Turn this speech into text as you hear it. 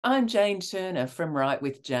I'm Jane Turner from Right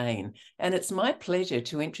with Jane, and it's my pleasure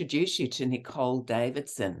to introduce you to Nicole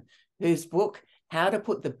Davidson, whose book, How to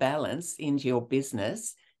Put the Balance into Your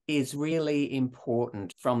Business, is really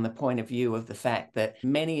important from the point of view of the fact that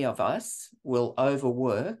many of us will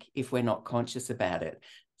overwork if we're not conscious about it.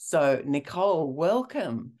 So, Nicole,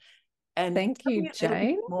 welcome. And Thank tell you, me a little bit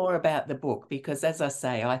Jane. more about the book, because as I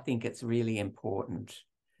say, I think it's really important.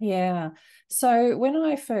 Yeah. So when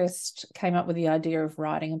I first came up with the idea of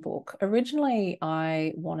writing a book, originally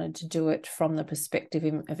I wanted to do it from the perspective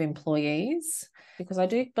of employees, because I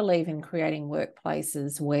do believe in creating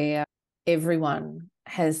workplaces where everyone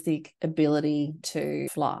has the ability to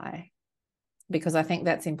fly, because I think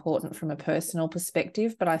that's important from a personal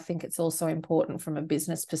perspective, but I think it's also important from a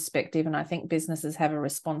business perspective. And I think businesses have a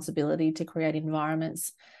responsibility to create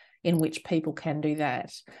environments in which people can do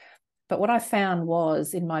that. But what I found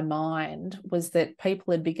was in my mind was that people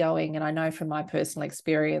would be going, and I know from my personal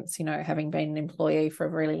experience, having been an employee for a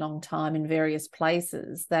really long time in various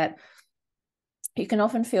places, that you can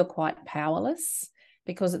often feel quite powerless,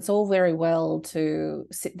 because it's all very well to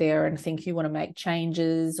sit there and think you want to make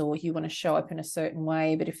changes or you want to show up in a certain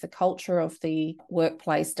way. But if the culture of the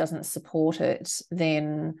workplace doesn't support it,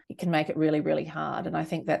 then it can make it really, really hard. And I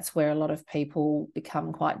think that's where a lot of people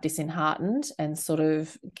become quite disheartened and sort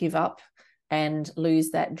of give up and lose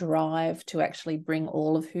that drive to actually bring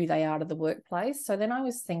all of who they are to the workplace. So then I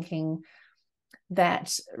was thinking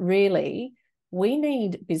that really we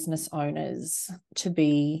need business owners to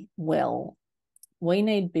be well. We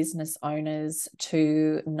need business owners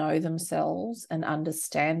to know themselves and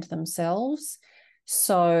understand themselves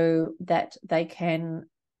so that they can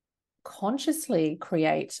consciously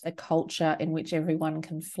create a culture in which everyone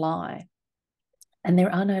can fly. And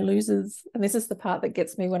there are no losers. And this is the part that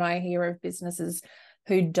gets me when I hear of businesses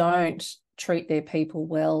who don't treat their people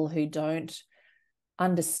well, who don't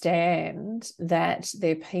understand that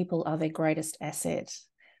their people are their greatest asset.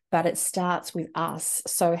 But it starts with us.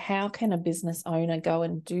 So how can a business owner go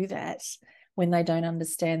and do that when they don't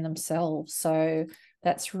understand themselves? So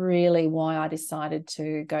that's really why I decided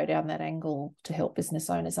to go down that angle to help business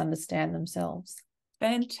owners understand themselves.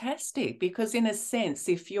 Fantastic, because in a sense,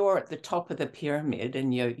 if you're at the top of the pyramid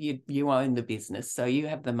and you own the business, so you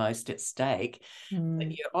have the most at stake, but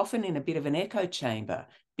Mm. you're often in a bit of an echo chamber,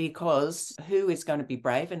 because who is going to be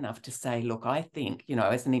brave enough to say, look, I think,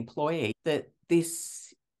 as an employee, that this,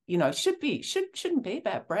 shouldn't be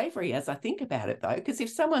about bravery as I think about it, though, because if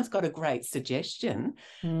someone's got a great suggestion,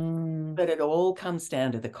 Mm. but it all comes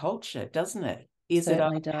down to the culture, doesn't it? Is it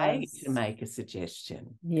Certainly okay to does. make a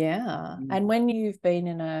suggestion? Yeah. Mm. And when you've been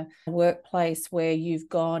in a workplace where you've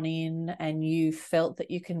gone in and you felt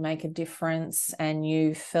that you can make a difference and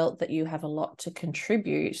you felt that you have a lot to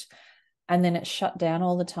contribute, and then it's shut down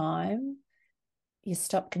all the time, you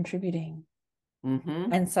stop contributing.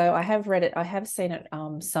 Mm-hmm. And so I have read it, I have seen it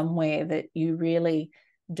somewhere that you really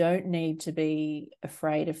don't need to be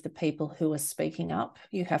afraid of the people who are speaking up.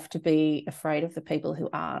 You have to be afraid of the people who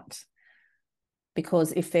aren't,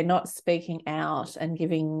 because if they're not speaking out and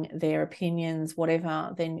giving their opinions,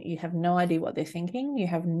 whatever, then you have no idea what they're thinking. You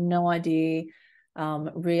have no idea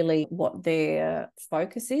really what their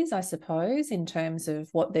focus is, I suppose, in terms of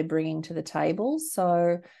what they're bringing to the table.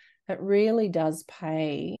 So it really does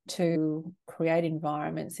pay to create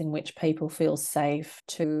environments in which people feel safe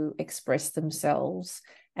to express themselves.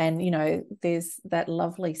 And, there's that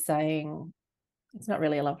lovely saying, it's not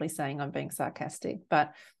really a lovely saying, I'm being sarcastic,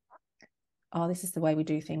 but oh, this is the way we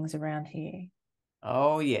do things around here.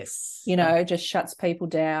 Oh, yes. Just shuts people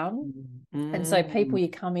down. And so Mm. people, you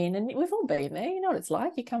come in, and we've all been there, what it's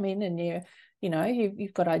like. You come in and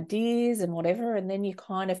you've got ideas and whatever, and then you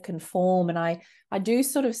kind of conform. And I do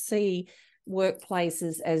sort of see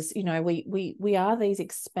workplaces as, we are these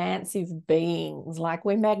expansive beings. Like,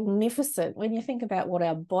 we're magnificent when you think about what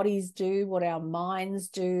our bodies do, what our minds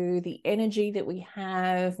do, the energy that we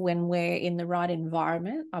have when we're in the right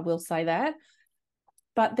environment. I will say that.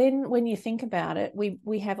 But then when you think about it,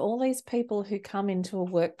 we have all these people who come into a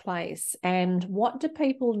workplace, and what do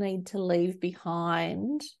people need to leave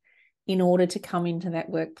behind in order to come into that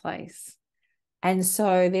workplace? And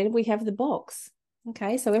so then we have the box.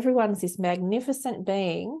 Okay, so everyone's this magnificent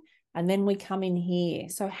being, and then we come in here.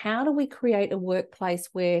 So how do we create a workplace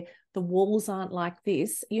where the walls aren't like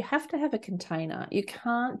this? You have to have a container. You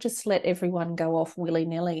can't just let everyone go off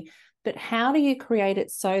willy-nilly. But how do you create it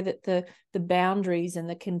so that the boundaries and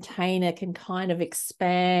the container can kind of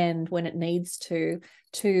expand when it needs to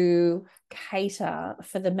cater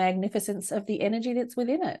for the magnificence of the energy that's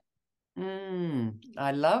within it?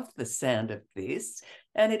 I love the sound of this.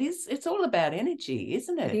 And it's all about energy,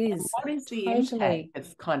 isn't It it? And is what is the impact totally.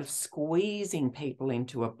 of kind of squeezing people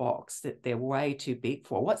into a box that they're way too big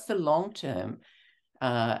for? What's the long term,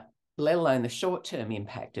 uh, let alone the short term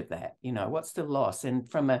impact of that? You know, what's the loss? And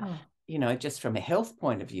from a, Oh, you know, just from a health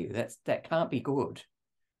point of view, that can't be good.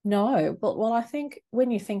 no, but well, I think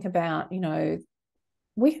when you think about,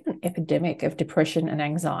 we have an epidemic of depression and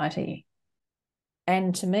anxiety.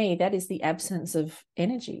 And to me, that is the absence of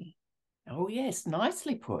energy, Oh, yes,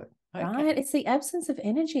 nicely put. Okay. right? It's the absence of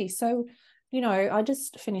energy. So, I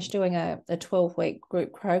just finished doing a 12-week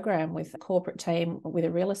group program with a corporate team with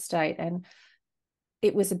a real estate, and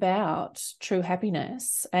it was about true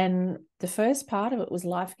happiness. And the first part of it was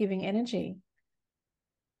life-giving energy.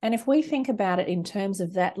 And if we think about it in terms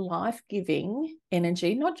of that life-giving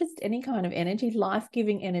energy, not just any kind of energy,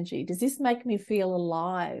 life-giving energy, does this make me feel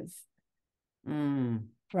alive? Mm.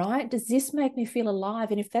 Right? Does this make me feel alive?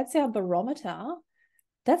 And if that's our barometer,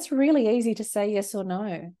 that's really easy to say yes or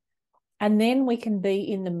no. And then we can be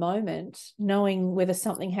in the moment, knowing whether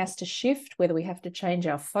something has to shift, whether we have to change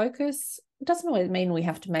our focus. It doesn't mean we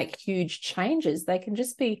have to make huge changes. They can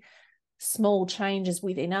just be small changes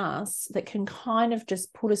within us that can kind of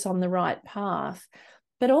just put us on the right path.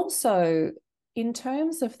 But also, in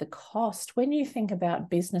terms of the cost, when you think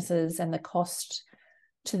about businesses and the cost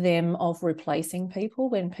to them of replacing people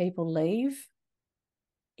when people leave,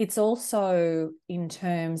 it's also in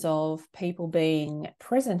terms of people being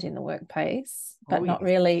present in the workplace, Oh, but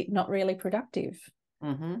yes. not really productive.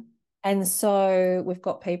 Mm-hmm. And so we've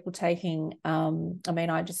got people taking,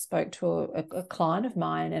 I just spoke to a client of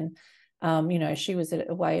mine, and she was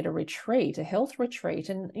away at a retreat, a health retreat,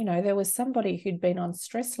 and there was somebody who'd been on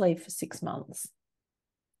stress leave for 6 months.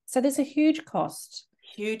 So there's a huge cost,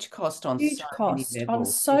 Huge cost on so huge many cost on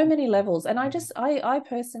levels, so isn't many it? levels. And I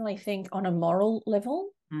personally think on a moral level,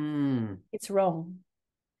 Mm. it's wrong.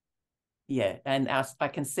 Yeah, and I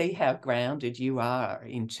can see how grounded you are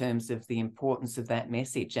in terms of the importance of that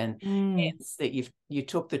message, and Mm, hence that you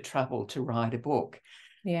took the trouble to write a book.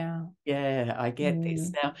 yeah. Yeah, I get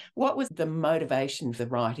this. Mm. Now, what was the motivation for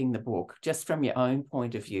writing the book, just from your own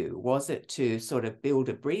point of view? Was it to sort of build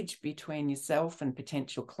a bridge between yourself and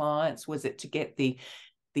potential clients? Was it to get the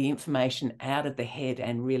information out of the head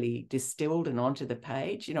and really distilled and onto the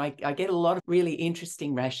page? You know, I get a lot of really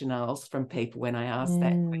interesting rationales from people when I ask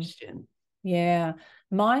that Mm. question. Yeah,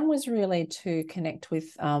 mine was really to connect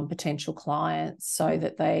with potential clients so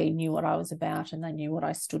that they knew what I was about and they knew what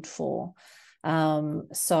I stood for.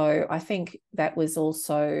 So I think that was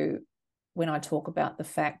also when I talk about the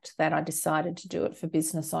fact that I decided to do it for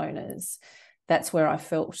business owners. That's where I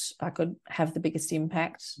felt I could have the biggest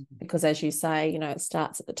impact because, as you say, it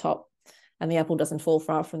starts at the top and the apple doesn't fall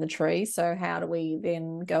far from the tree. So how do we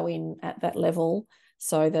then go in at that level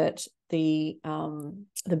so that the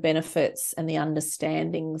benefits and the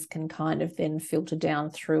understandings can kind of then filter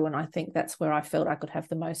down through? And I think that's where I felt I could have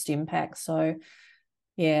the most impact. So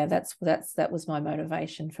yeah, that was my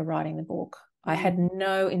motivation for writing the book. I had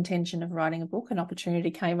no intention of writing a book. An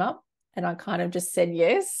opportunity came up and I kind of just said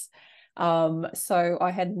yes. So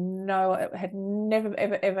it had never,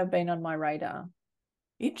 ever, ever been on my radar.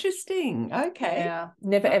 Interesting. Okay. Yeah,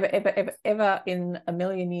 never, ever, ever, ever, ever in a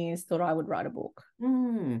million years thought I would write a book.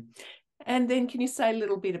 Mm. And then can you say a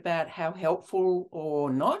little bit about how helpful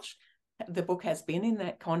or not the book has been in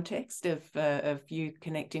that context of you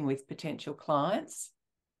connecting with potential clients?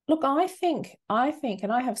 Look, I think,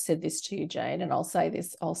 and I have said this to you, Jane, and I'll say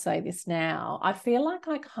this now. I feel like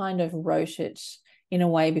I kind of wrote it in a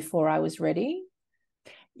way before I was ready.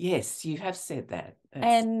 Yes, you have said that.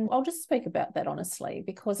 And I'll just speak about that honestly,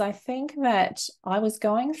 because I think that I was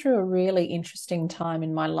going through a really interesting time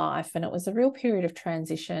in my life, and it was a real period of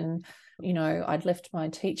transition. I'd left my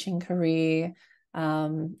teaching career.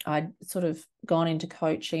 I'd sort of gone into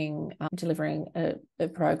coaching, delivering a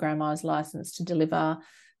program I was licensed to deliver.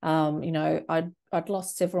 I'd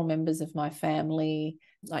lost several members of my family,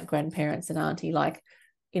 like grandparents and auntie, like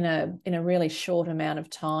in a really short amount of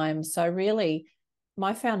time. So really,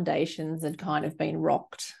 my foundations had kind of been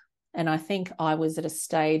rocked. And I think I was at a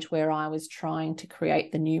stage where I was trying to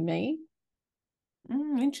create the new me.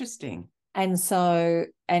 Interesting. And so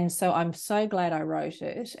I'm so glad I wrote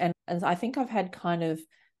it. And I think I've had kind of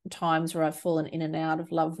times where I've fallen in and out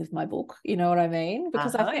of love with my book. You know what I mean?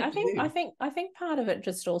 Because I think I I think I do. think I think part of it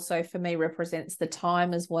just also for me represents the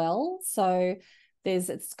time as well. So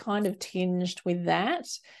it's kind of tinged with that.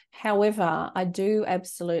 However, I do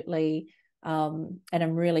absolutely And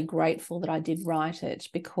I'm really grateful that I did write it,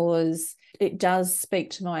 because it does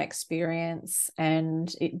speak to my experience,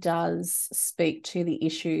 and it does speak to the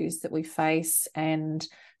issues that we face. And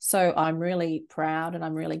so I'm really proud and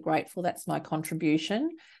I'm really grateful. That's my contribution.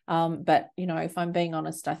 But, if I'm being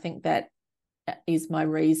honest, I think that is my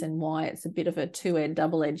reason why it's a bit of a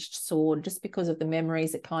double-edged sword, just because of the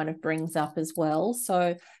memories it kind of brings up as well.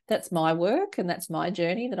 So that's my work and that's my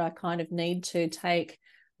journey, that I kind of need to take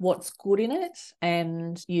what's good in it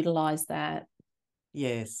and utilize that.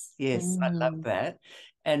 Yes, I love that.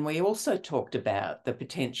 And we also talked about the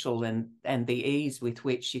potential and the ease with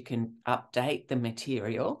which you can update the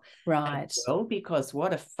material. Right. As well, because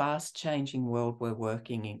what a fast changing world I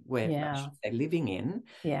should say, living in.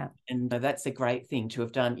 Yeah. And that's a great thing to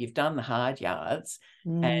have done. You've done the hard yards,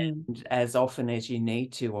 and as often as you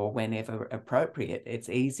need to, or whenever appropriate, it's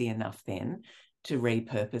easy enough then to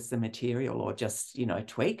repurpose the material, or just,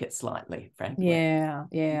 tweak it slightly, frankly.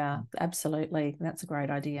 Yeah, absolutely. That's a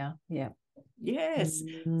great idea. Yeah. Yes.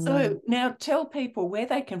 So now tell people where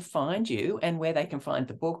they can find you and where they can find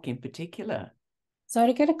the book in particular. So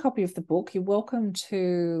to get a copy of the book, you're welcome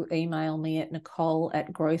to email me at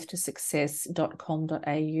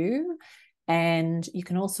nicole@growthtosuccess.com.au. And you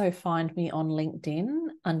can also find me on LinkedIn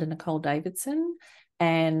under Nicole Davidson.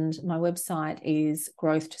 And my website is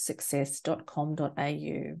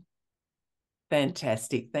growthtosuccess.com.au.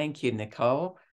 Fantastic. Thank you, Nicole.